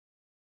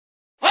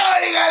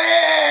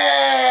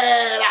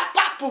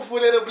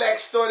Fuleiro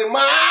Blackstone,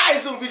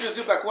 mais um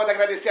videozinho pra conta.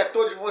 Agradecer a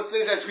todos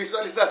vocês as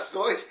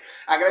visualizações,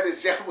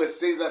 agradecer a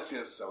vocês a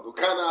ascensão do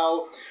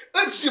canal.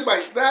 Antes de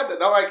mais nada,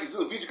 dá um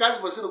likezinho no vídeo. Caso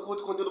você não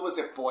curta o conteúdo,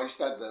 você pode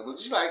estar dando um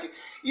dislike.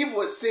 E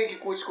você que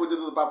curte o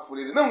conteúdo do Papo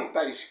Fuleiro e não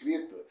está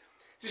inscrito,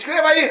 se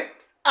inscreva aí,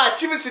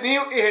 ative o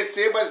sininho e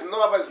receba as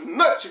novas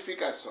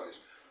notificações.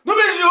 No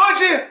vídeo de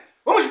hoje,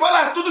 vamos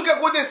falar tudo o que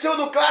aconteceu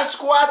no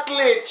clássico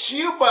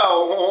Atletiba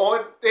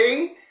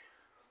ontem.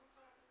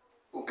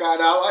 O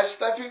canal acho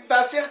que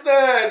tá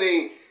acertando,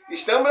 hein?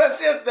 Estamos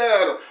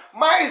acertando.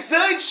 Mas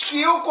antes que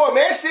eu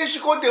comece este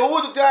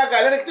conteúdo, tem uma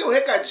galera que tem um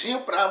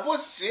recadinho pra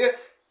você.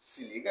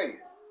 Se liga aí.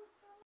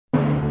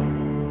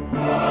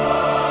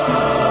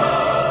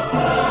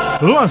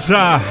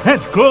 Loja Red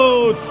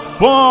Coat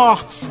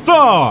Sport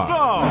Store.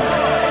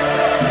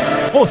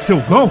 O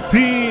seu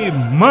golpe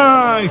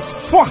mais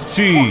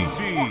forte.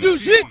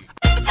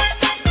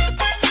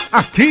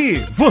 Aqui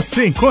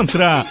você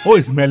encontra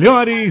os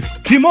melhores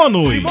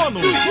kimonos,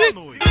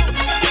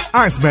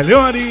 as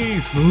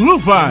melhores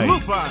luvas,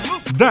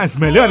 das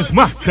melhores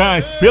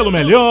marcas pelo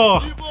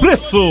melhor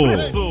preço.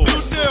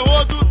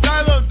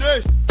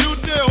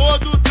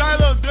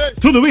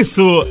 Tudo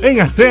isso em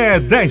até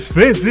 10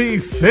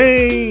 vezes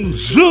sem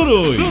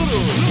juros.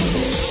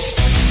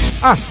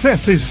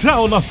 Acesse já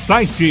o nosso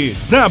site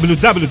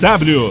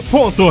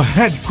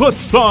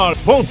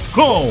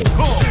www.redcoatstore.com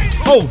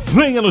ou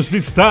venha nos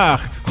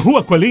visitar.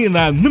 Rua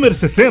Colina, número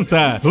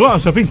 60,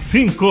 loja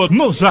 25,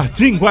 no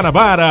Jardim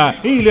Guanabara,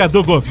 Ilha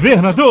do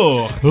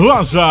Governador.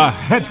 Loja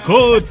Red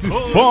Coat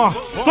Sport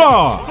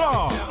Store.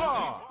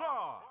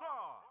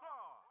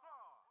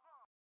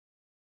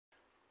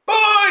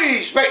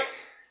 Pois bem,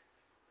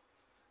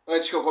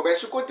 antes que eu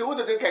comece o conteúdo,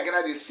 eu tenho que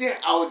agradecer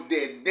ao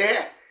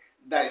Dedé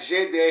da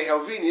GDR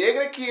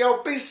Alvinegra, que é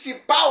o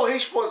principal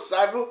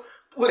responsável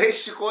por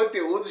este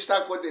conteúdo estar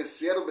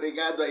acontecendo.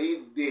 Obrigado aí,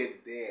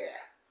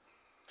 Dedé.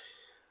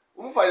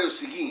 Vamos fazer o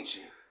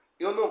seguinte,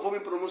 eu não vou me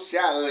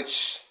pronunciar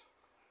antes.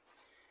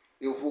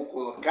 Eu vou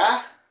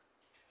colocar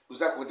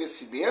os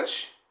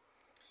acontecimentos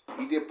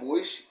e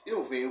depois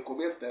eu venho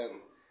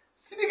comentando.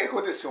 Se liga o que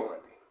aconteceu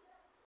ontem.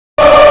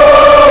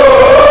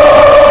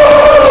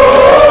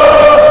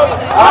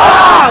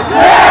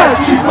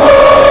 Atlético!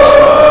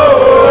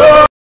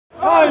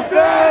 O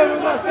Império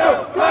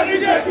nasceu pra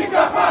ninguém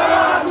ficar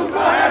parado.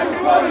 Carrego o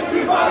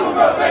Curitiba no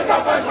meu peito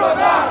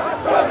apaixonado.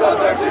 Eu sou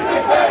dois de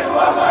empenho,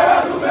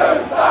 amanhã no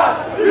meu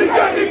estado. E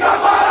quem fica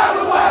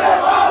parado vai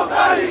levar o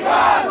tá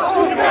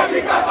ligado. E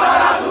quem fica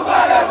parado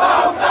vai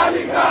levar o tá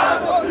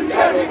ligado. E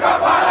quem fica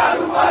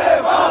parado vai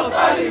levar o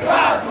tá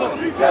ligado.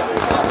 E quem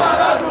fica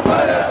parado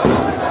vai levar o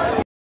tá ligado.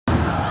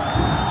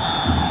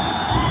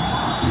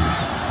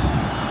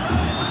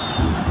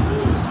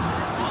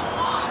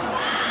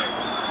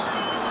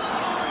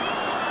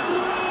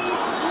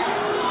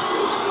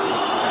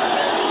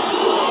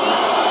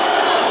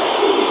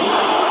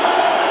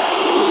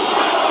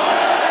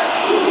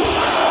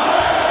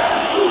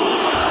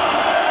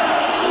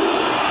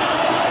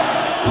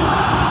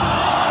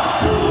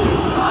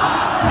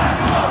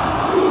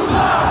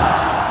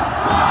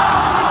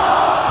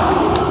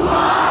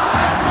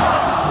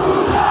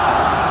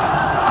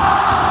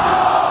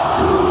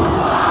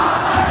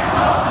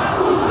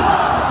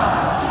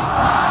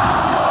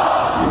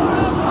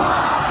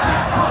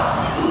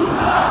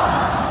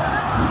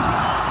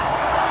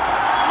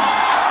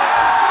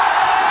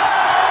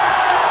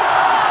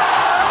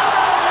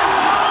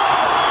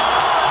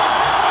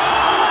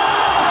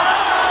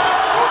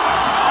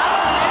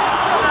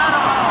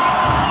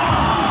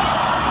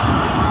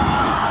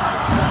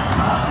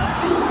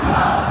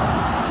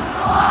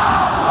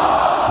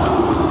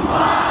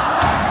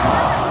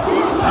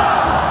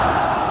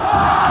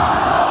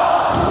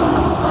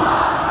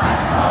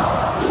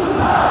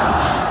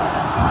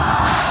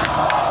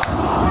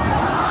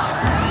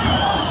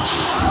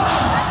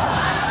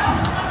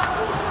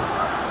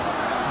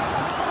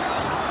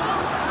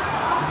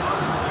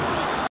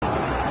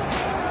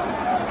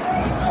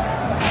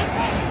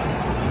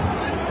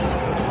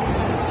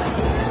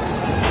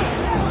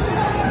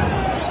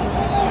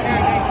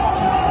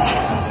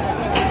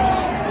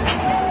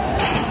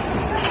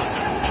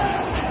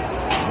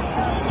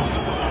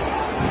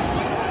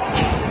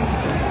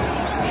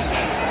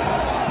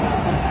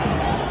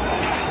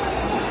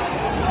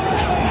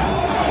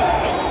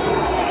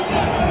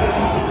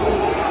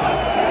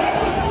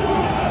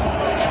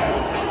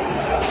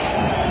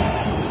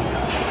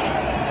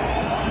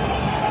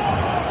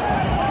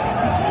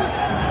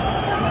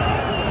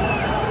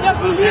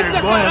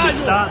 Vergonha do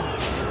Estado.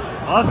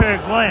 Ó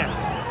vergonha.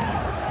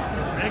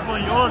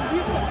 Vergonhoso.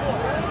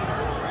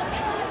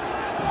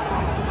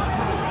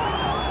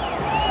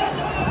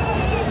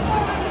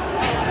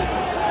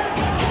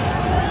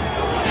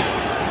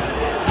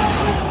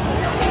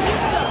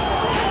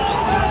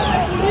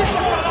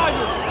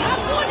 A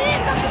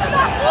polícia, filho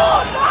da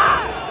puta!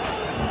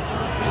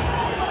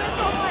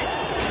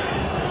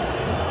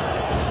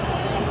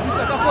 Isso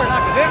vai dar por lá,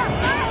 quer ver?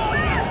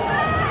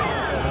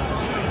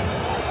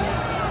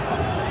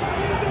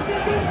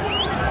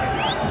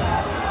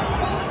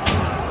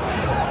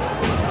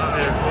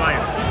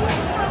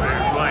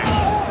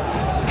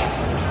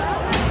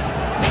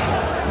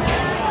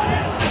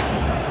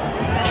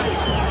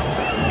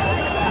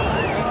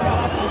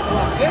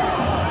 ver?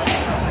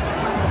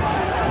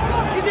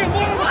 Que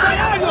demora do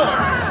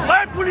caralho!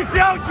 Vai,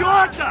 policial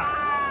idiota!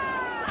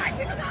 Vai,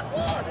 filho da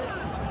puta!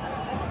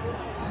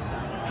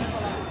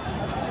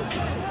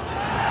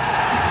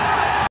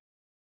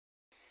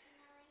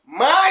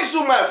 Mais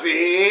uma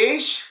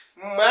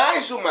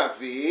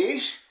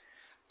vez,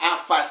 a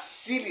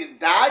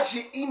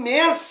facilidade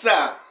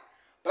imensa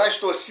para as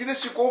torcidas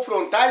se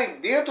confrontarem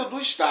dentro do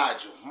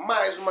estádio.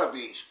 Mais uma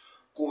vez,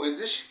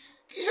 coisas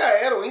que já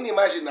eram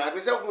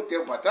inimagináveis há algum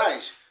tempo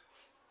atrás,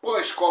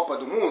 pós-Copa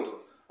do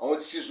Mundo,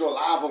 onde se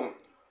isolavam,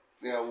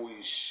 né,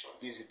 os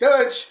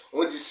visitantes,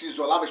 onde se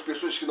isolavam as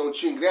pessoas que não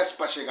tinham ingresso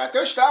para chegar até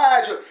o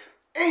estádio,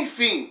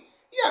 enfim.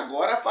 E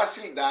agora a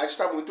facilidade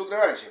está muito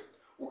grande.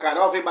 O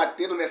canal vem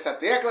batendo nessa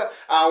tecla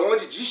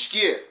aonde diz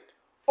que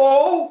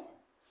ou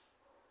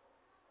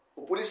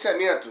o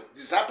policiamento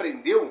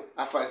desaprendeu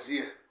a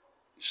fazer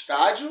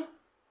estádio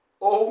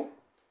ou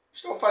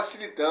estão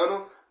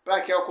facilitando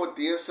para que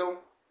aconteçam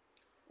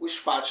os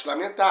fatos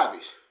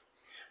lamentáveis.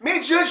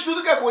 Mediante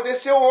tudo que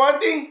aconteceu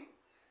ontem,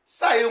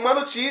 saiu uma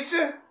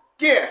notícia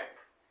que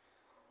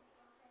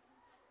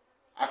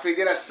a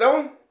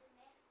Federação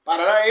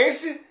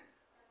Paranaense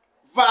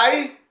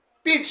vai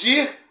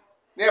pedir,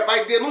 né,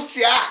 vai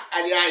denunciar,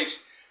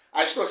 aliás,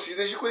 as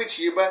torcidas de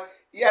Curitiba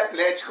e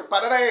Atlético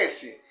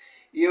Paranaense.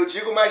 E eu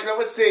digo mais para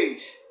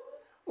vocês,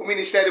 o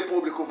Ministério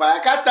Público vai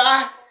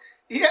acatar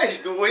e as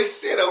duas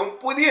serão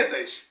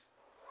punidas.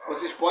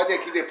 Vocês podem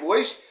aqui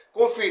depois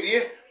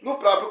conferir no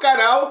próprio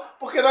canal,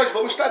 porque nós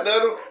vamos estar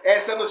dando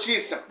essa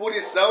notícia,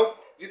 punição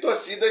de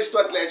torcidas do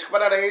Atlético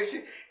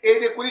Paranaense e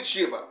de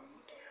Curitiba.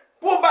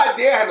 Por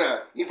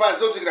baderna,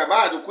 invasão de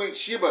gramado, o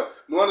Curitiba,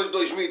 no ano de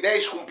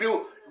 2010,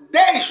 cumpriu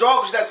 10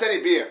 jogos da Série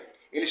B.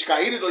 Eles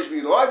caíram em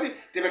 2009,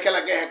 teve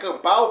aquela guerra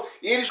campal,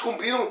 e eles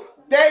cumpriram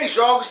 10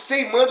 jogos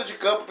sem mando de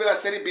campo pela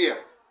Série B.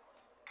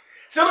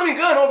 Se eu não me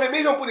engano, houve a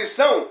mesma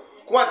punição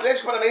com o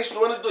Atlético Paranaense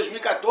no ano de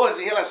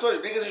 2014 em relação às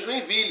brigas em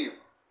Joinville.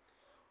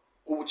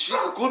 O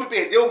clube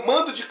perdeu o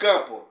mando de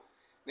campo,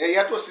 né, e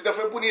a torcida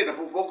foi punida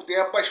por pouco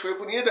tempo, mas foi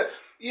punida,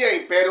 e a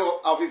Império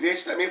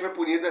Alviverde também foi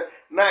punida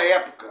na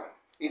época.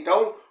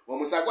 Então,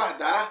 vamos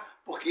aguardar,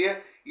 porque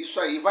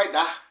isso aí vai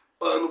dar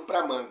pano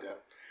para manga.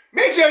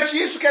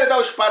 Mediante isso, quero dar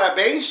os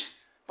parabéns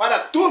para a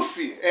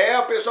TUF.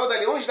 O pessoal da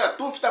Leões da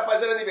TUF está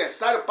fazendo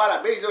aniversário.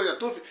 Parabéns, Leões da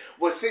TUF.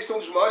 Vocês são um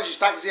dos maiores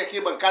destaques em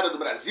arquibancada do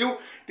Brasil.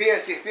 Tenha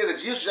certeza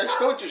disso. Já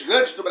estão entre os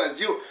grandes do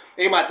Brasil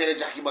em matéria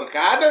de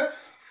arquibancada.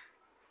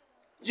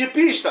 De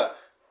pista,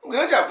 um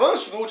grande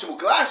avanço no último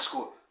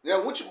clássico. Né?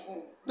 O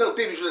último não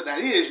teve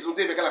judadarias, não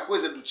teve aquela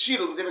coisa do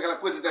tiro, não teve aquela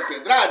coisa da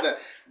pedrada,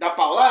 da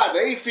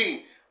paulada,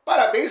 enfim.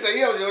 Parabéns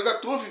aí aos Leões da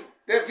TUF.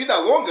 Vida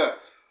longa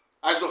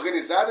às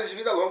organizadas e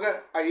vida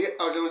longa aí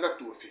aos Leões da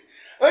TUF.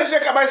 Antes de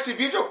acabar esse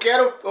vídeo, eu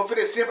quero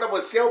oferecer para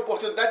você a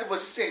oportunidade de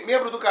você ser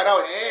membro do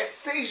canal.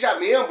 Seja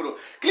membro.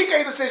 Clica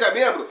aí no Seja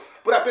Membro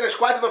por apenas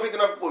R$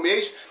 4,99 por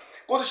mês.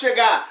 Quando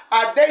chegar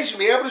a 10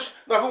 membros,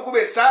 nós vamos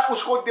começar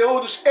os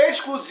conteúdos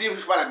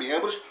exclusivos para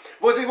membros.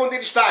 Vocês vão ter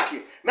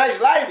destaque nas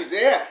lives,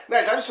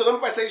 nas lives seu nome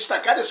vai ser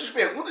destacado e as suas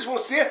perguntas vão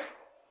ser,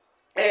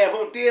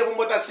 vamos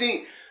botar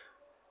assim,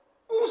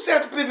 um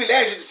certo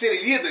privilégio de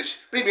serem lidas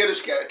primeiro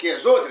que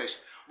as outras.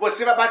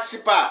 Você vai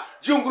participar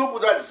de um grupo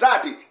do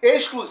WhatsApp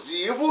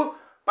exclusivo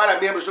para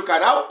membros do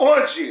canal,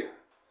 onde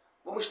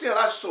vamos ter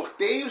lá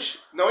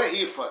sorteios, não é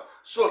rifa,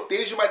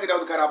 sorteios de material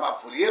do canal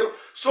Papo Fuleiro,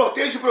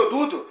 sorteios de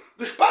produto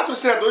dos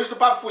patrocinadores do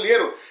Papo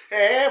Fuleiro.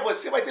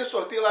 Você vai ter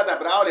sorteio lá da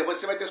Brawler,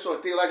 você vai ter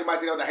sorteio lá de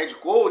material da Red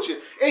Coach,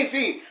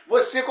 enfim,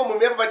 você como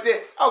membro vai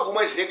ter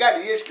algumas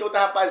regalias que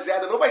outra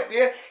rapaziada não vai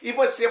ter e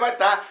você vai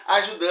estar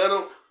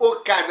ajudando o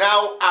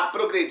canal a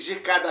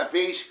progredir cada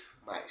vez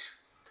mais.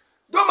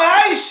 Do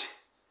mais,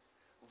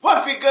 vou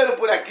ficando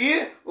por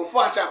aqui, um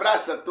forte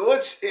abraço a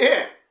todos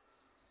e